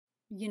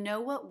You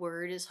know what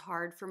word is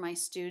hard for my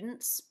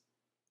students?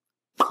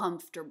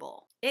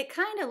 Comfortable. It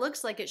kind of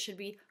looks like it should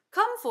be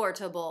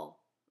comfortable,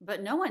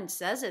 but no one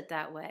says it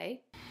that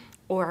way.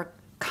 Or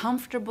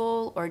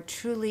comfortable or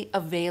truly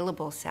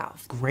available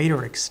self.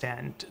 Greater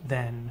extent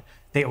than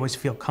they always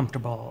feel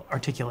comfortable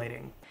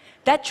articulating.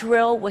 That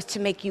drill was to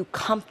make you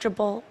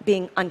comfortable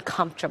being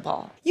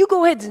uncomfortable. You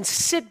go ahead and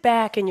sit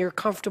back in your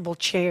comfortable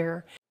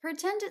chair.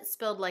 Pretend it's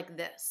spelled like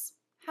this.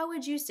 How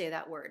would you say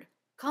that word?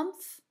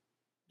 Comfortable.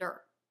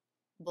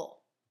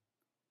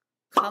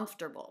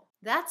 Comfortable.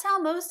 That's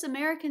how most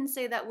Americans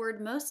say that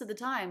word most of the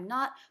time,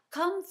 not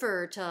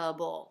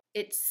comfortable.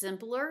 It's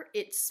simpler,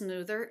 it's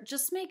smoother.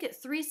 Just make it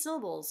 3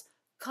 syllables.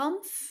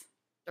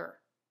 Comfortable.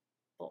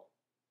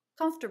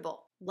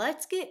 Comfortable.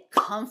 Let's get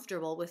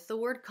comfortable with the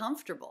word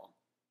comfortable.